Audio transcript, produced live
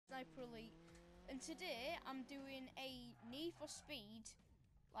Sniper Elite, and today I'm doing a Need for Speed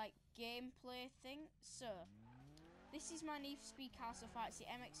like gameplay thing. So this is my Need for Speed car so far. It's the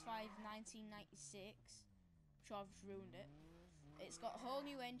MX-5 1996. I'm sure I've just ruined it. It's got a whole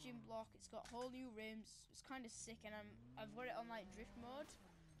new engine block. It's got whole new rims. It's kind of sick, and I've got it on like drift mode.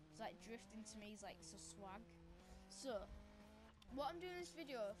 It's like drifting to me is like so swag. So what I'm doing this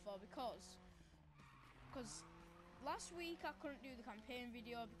video for, because last week I couldn't do the campaign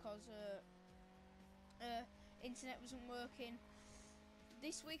video because internet wasn't working.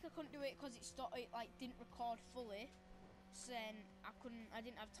 This week I couldn't do it because it like didn't record fully. So then I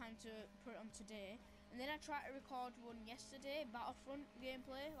didn't have time to put it on today. And then I tried to record one yesterday, Battlefront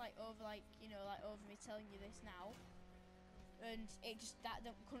gameplay, like over over me telling you this now. And it just that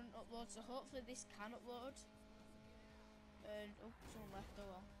couldn't upload, so hopefully this can upload. And oh, someone left, oh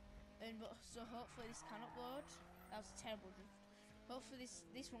well. So hopefully this can upload. That was a terrible drift. Hopefully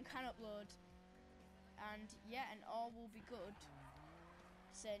this one can upload. And yeah, and all will be good.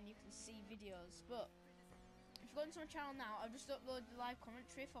 So then you can see videos. But if you go into my channel now, I've just uploaded the live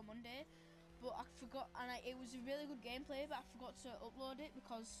commentary for Monday. But I forgot, and it was a really good gameplay, but I forgot to upload it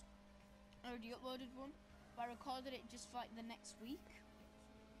because I already uploaded one. But I recorded it just for like the next week.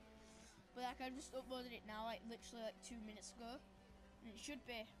 But like I just uploaded it now, like literally like 2 minutes ago. And it should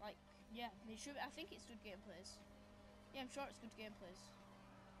be like, yeah, it should be, I think it's good gameplays. Yeah, I'm sure it's good gameplays.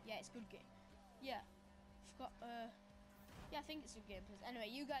 Yeah, it's good game. Yeah. Forgot yeah, I think it's good gameplays. Anyway,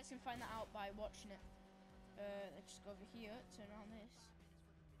 you guys can find that out by watching it. Let's just go over here, turn on this.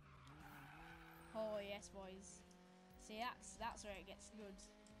 Oh yes, boys. See, that's where it gets good.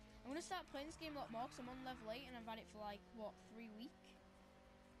 I'm gonna start playing this game a lot more because I'm on level 8 and I've had it for like what, 3 weeks.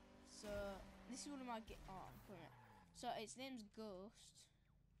 So this is one of my so its name's Ghost.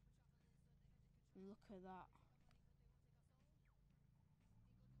 Look at that.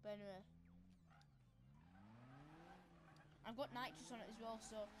 But anyway, I've got nitrous on it as well,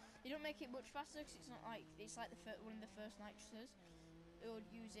 so they don't make it much faster because it's not like it's like one of the first nitruses. It would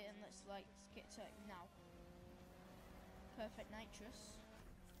use it, and let's get to it now. Perfect nitrous.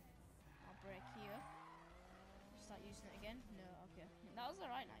 I'll break here. Start using it again. No, okay. That was the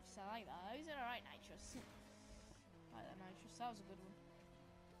right nitrous. I like that. I was the right nitrous. I like that nitrous. That was a good one.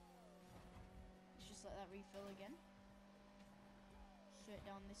 Let's just let that refill again. Straight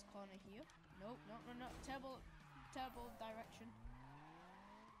down this corner here. Nope, no. Terrible direction.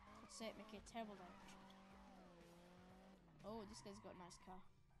 Let's say it, make it a terrible direction. Oh, this guy's got a nice car.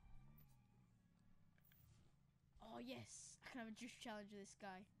 Oh yes, I can have a drift challenge with this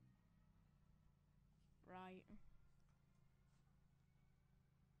guy. Right.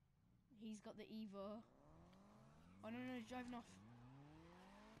 He's got the Evo. Oh no, he's driving off.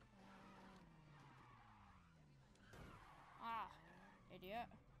 Ah, idiot.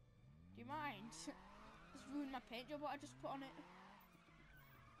 Do you mind? Just ruined my paint job what I just put on it.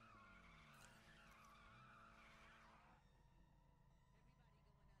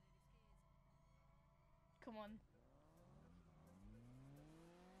 Come on.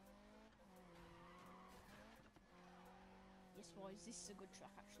 Yes, boys, this is a good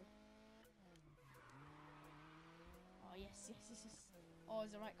track actually. Oh yes, this is. Oh,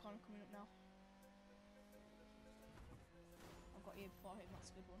 there's a right corner coming up now. I've got you before him. That's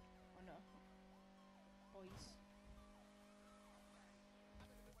a good one. Oh no, boys.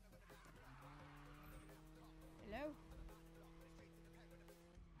 Hello.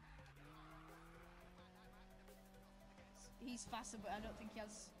 He's faster, but I don't think he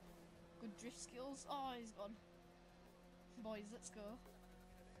has good drift skills. Oh, he's gone. Boys, let's go.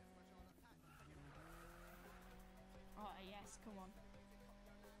 Oh, yes, come on.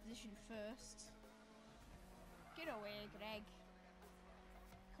 Position first. Get away, Greg.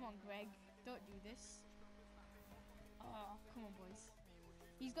 Come on, Greg. Don't do this. Oh, come on, boys.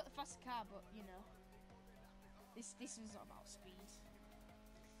 He's got the faster car, but, you know. This was not about speed.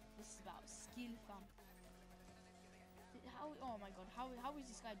 This is about skill, fam. Oh my god, how is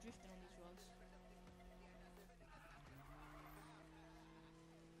this guy drifting on these roads?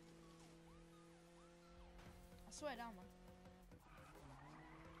 I swear down, man.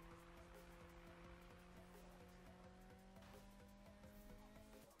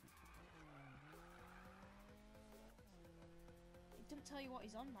 It doesn't tell you what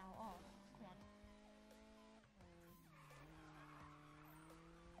he's on now. Oh, come on.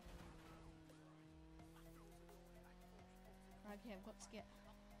 Okay, I've got to get.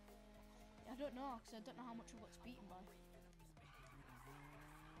 I don't know, because I don't know how much I've got to beat him by.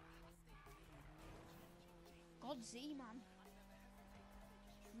 God Z, man.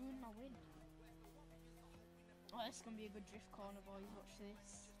 Just ruined my win. Oh, this is going to be a good drift corner, boys. Watch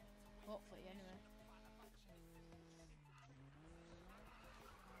this. Hopefully, anyway.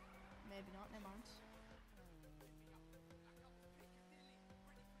 Maybe not, never mind.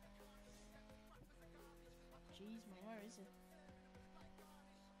 Jeez, man, where is it?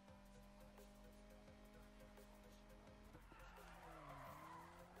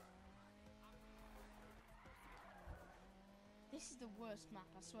 This is the worst map,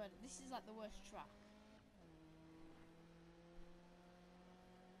 I swear. This is like the worst track.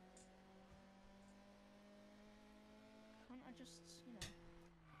 Can't I just, you know...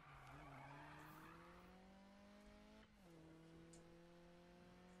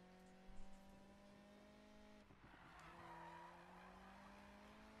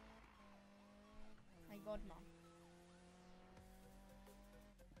 My god, man.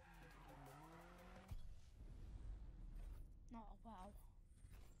 Oh, wow.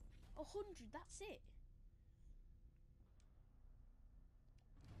 100, that's it.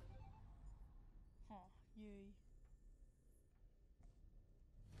 Oh, yay.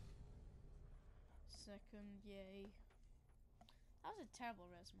 Second, yay. That was a terrible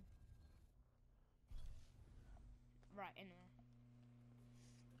resume. Right, anyway.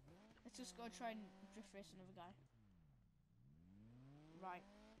 Let's just go try and drift race another guy. Right.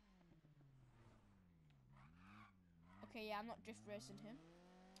 Okay, yeah, I'm not drift racing him.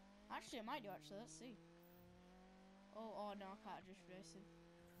 Actually, I might do, actually. Let's see. Oh no, I can't drift race him.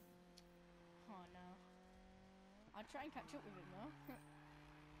 Oh, no. I'd try and catch up with him, though.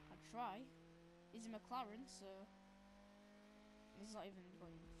 I'd try. He's a McLaren, so... He's not even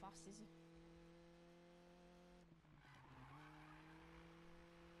going fast, is he?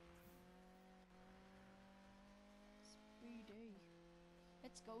 Speedy.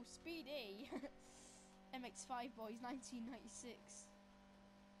 Let's go, Speedy! MX5 boys, 1996.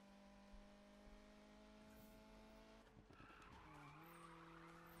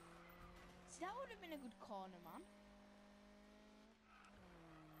 See, that would have been a good corner, man.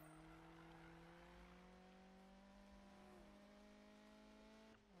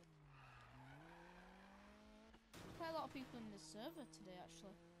 Quite a lot of people in the server today,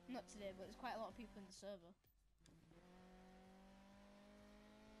 actually. Not today, but there's quite a lot of people in the server.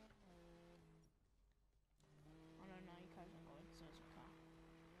 Oh no, no, you can't go in, so it's a car.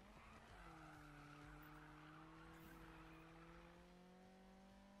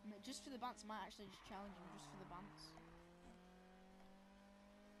 Just for the bants, I might actually just challenge him, just for the bants.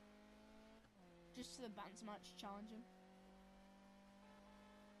 Just for the bants, I might just challenge him.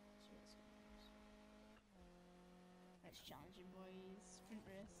 So let's go. Let's challenge him, boys. Sprint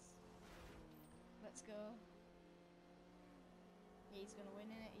race. Let's go. Yeah, he's gonna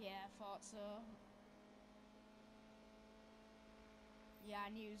win, innit? Yeah, I thought so. Yeah, I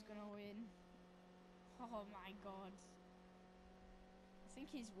knew he was gonna win. Oh my god. I think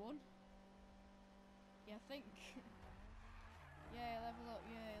he's won. Yeah, I think. Yeah, level up,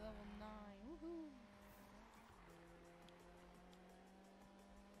 yeah, level 9. Woohoo!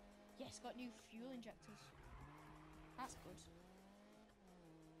 Yes, got new fuel injectors. That's good.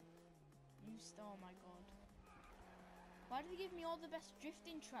 Oh my god. Why do they give me all the best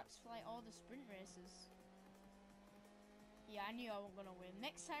drifting tracks for like all the sprint races? Yeah, I knew I wasn't gonna win.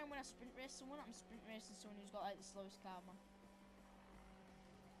 Next time when I sprint race someone, I'm sprint racing someone who's got like the slowest car, man.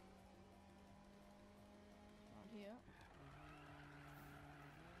 Around here.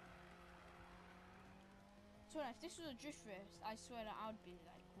 So if this was a drift race, I swear that I'd be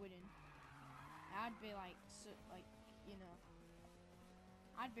like winning. I'd be like, so, like, you know,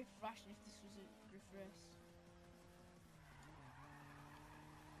 I'd be thrashing if this was a drift race.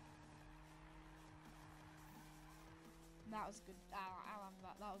 That was good. I'll have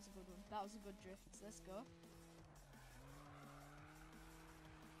that. That was a good one. That was a good drift. Let's go.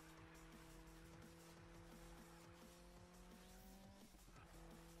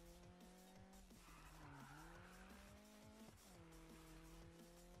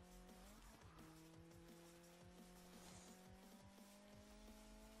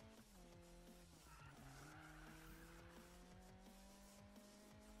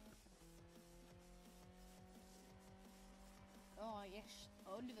 Oh yes,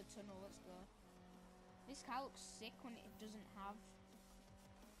 under the tunnel, let's go. This car looks sick when it doesn't have...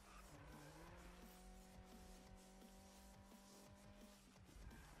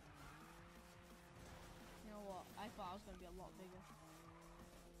 You know what, I thought I was going to be a lot bigger.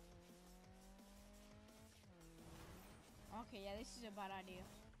 Okay, yeah, this is a bad idea.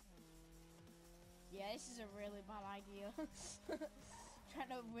 Yeah, this is a really bad idea.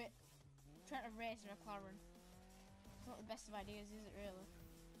 trying to race a McLaren. It's not the best of ideas, is it really?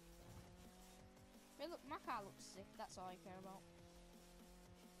 But look, my car looks sick, that's all I care about.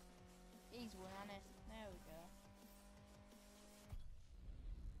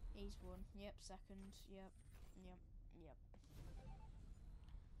 He's won. Yep, second. Yep.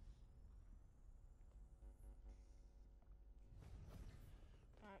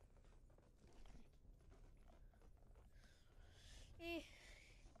 Right.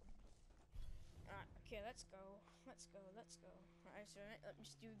 Alright, okay, let's go. Alright, so let me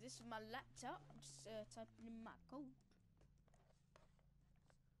just do this with my laptop. Just typing in my code.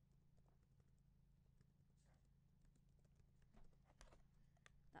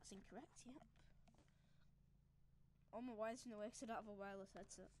 That's incorrect, yep. Oh, my wire's in the way because I don't have a wireless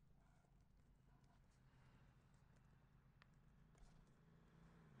headset.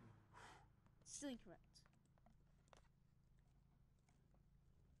 Still incorrect.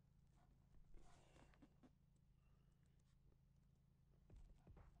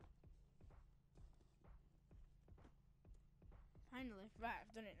 Finally, right,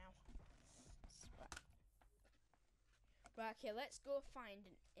 I've done it now. Right, okay, let's go find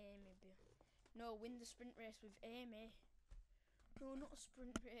an Amy. No, win the sprint race with Amy. No, not a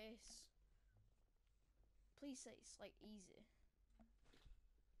sprint race. Please say it's like easy.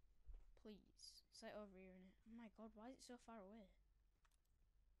 Please. It's like over here, innit? Oh my god, why is it so far away?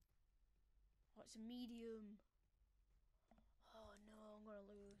 Oh, it's a medium. Oh no, I'm gonna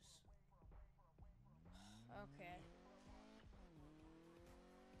lose. Okay.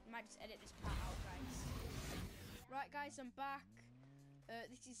 I might just edit this part out, guys. Right, guys, I'm back.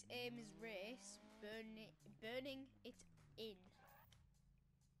 This is Amy's race. Burning it in.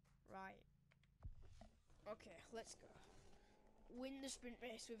 Right. Okay, let's go. Win the sprint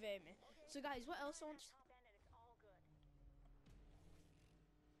race with Amy. So, guys, what else I want to...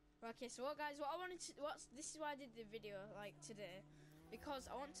 Okay, so what I wanted to... This is why I did the video, like, today. Because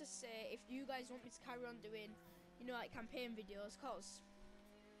I want to say, if you guys want me to carry on doing, you know, like, campaign videos, because...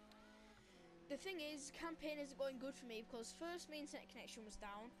 The thing is, campaign isn't going good for me because first, my internet connection was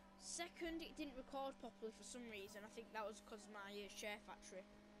down. Second, it didn't record properly for some reason. I think that was because of my SHAREfactory.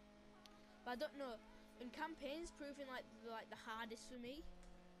 But I don't know. And campaign's proving like the hardest for me,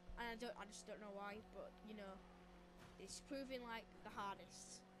 and I just don't know why. But you know, it's proving like the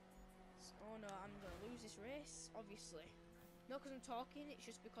hardest. So, oh no, I'm gonna lose this race, obviously. Not because I'm talking. It's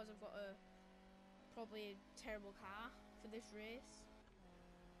just because I've got probably a terrible car for this race.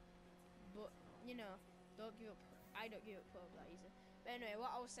 But, you know, don't give up. I don't give up hope that easy. But anyway,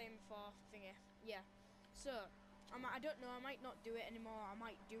 what I was saying before, thingy. Yeah. So, I don't know. I might not do it anymore. I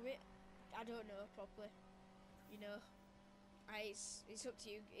might do it. I don't know properly. You know. It's up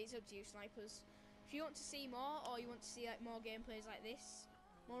to you. It's up to you, snipers. If you want to see more, or you want to see like more gameplays like this,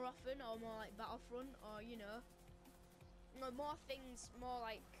 more often, or more like Battlefront, or you know, more things, more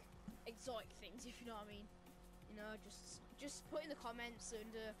like exotic things, if you know what I mean. You know, just put in the comments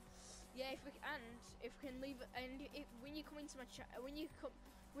and. Yeah, if we can leave, and when you come into my when you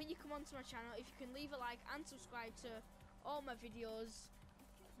come onto my channel, if you can leave a like and subscribe to all my videos,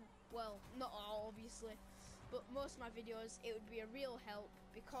 well, not all obviously, but most of my videos, it would be a real help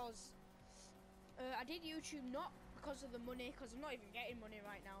because I did YouTube not because of the money, because I'm not even getting money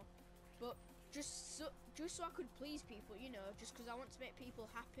right now, but just so I could please people, you know, just because I want to make people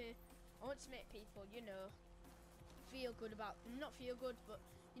happy. I want to make people, you know, feel good about them, not feel good, but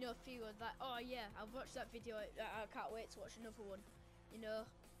you know, feel like, oh yeah, I've watched that video, I can't wait to watch another one, you know.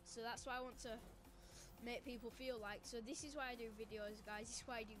 So that's why I want to make people feel like. So this is why I do videos, guys. This is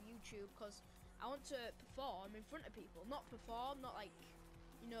why I do YouTube, because I want to perform in front of people, not perform, not like,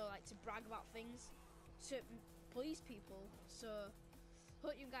 you know, like to brag about things, to please people. So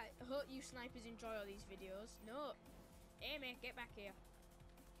hope you snipers enjoy all these videos. No, Amy, get back here.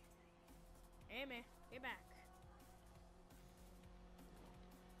 Amy, get back.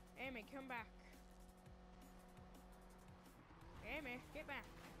 Amy, come back. Amy, get back.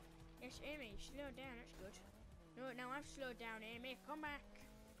 Yes, Amy, slow down, that's good. No, now I've slowed down, Amy, come back.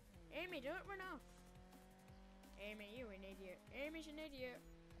 Amy, don't run off. Amy, you're an idiot. Amy's an idiot.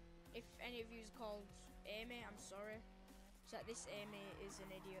 If any of you's called Amy, I'm sorry. It's like this Amy is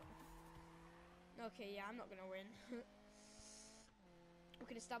an idiot. Okay, yeah, I'm not gonna win. We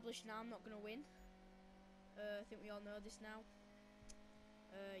can establish now I'm not gonna win. I think we all know this now.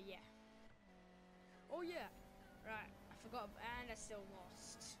 Yeah. Oh yeah. Right, I forgot, and I still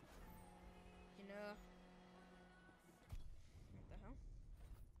lost. You know. What the hell?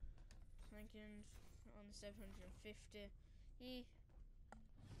 Thinking on 750.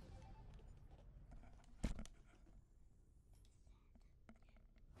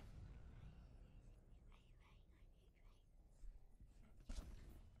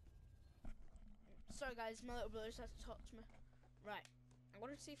 Sorry guys, my little brother just had to talk to me. Right. I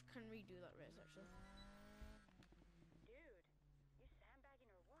want to see if I can redo that race actually. Dude, you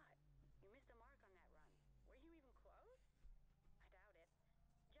sandbagging or what?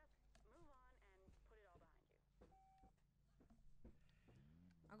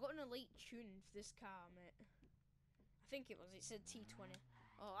 got an elite tuning for this car, mate. I think it was. It said T20.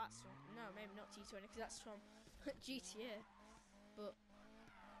 Oh, that's from, no, maybe not T20 because that's from GTA. But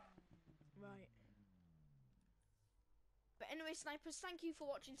right. But anyway, snipers, thank you for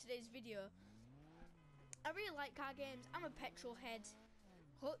watching today's video. I really like car games. I'm a petrol head.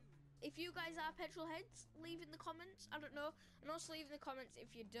 If you guys are petrol heads, leave in the comments. I don't know. And also leave in the comments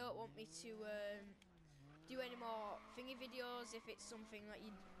if you don't want me to do any more thingy videos. If it's something that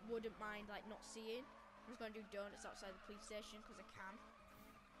you wouldn't mind like not seeing. I'm just going to do donuts outside the police station because I can.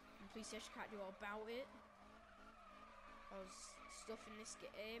 And the police station can't do all about it. Because stuff in this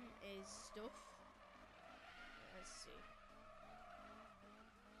game is stuff. Let's see.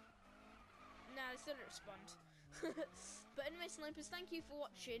 Nah, they still don't respond. But anyway, snipers, thank you for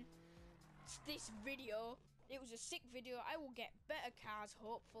watching this video. It was a sick video. I will get better cars,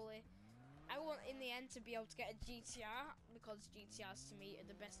 hopefully. I want, in the end, to be able to get a GTR, because GTRs, to me, are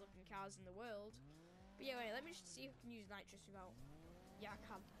the best looking cars in the world. But yeah, wait, let me just see if I can use nitrous without... Yeah, I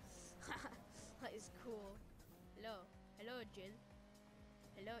can. That is cool. Hello. Hello, Jill.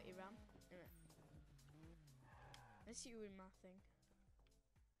 Hello, Iram. Let's see you in my thing.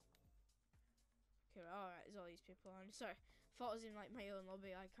 Okay, alright, there's all these people on. Sorry, thought I was in like my own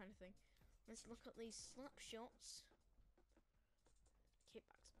lobby, kind of thing. Let's look at these snapshots.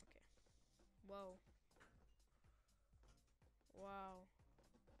 Kickbacks, okay. Whoa. Wow.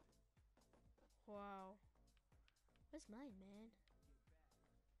 Wow. Where's mine, man?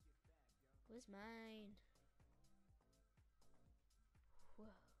 Where's mine?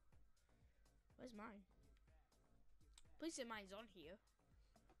 Whoa. Where's mine? Please say mine's on here.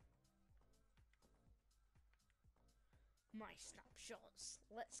 My snapshots.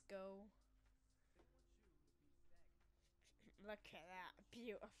 Let's go. Look at that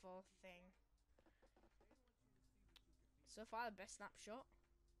beautiful thing. So far, the best snapshot.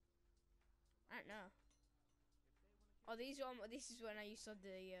 I don't know. Oh, this is when I used to have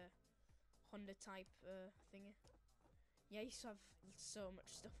the Honda type thingy. Yeah, I used to have so much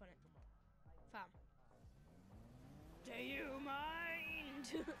stuff on it. Fam. Do you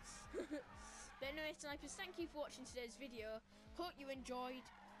mind? But anyway, snipers, thank you for watching today's video. Hope you enjoyed.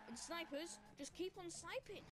 And snipers, just keep on sniping.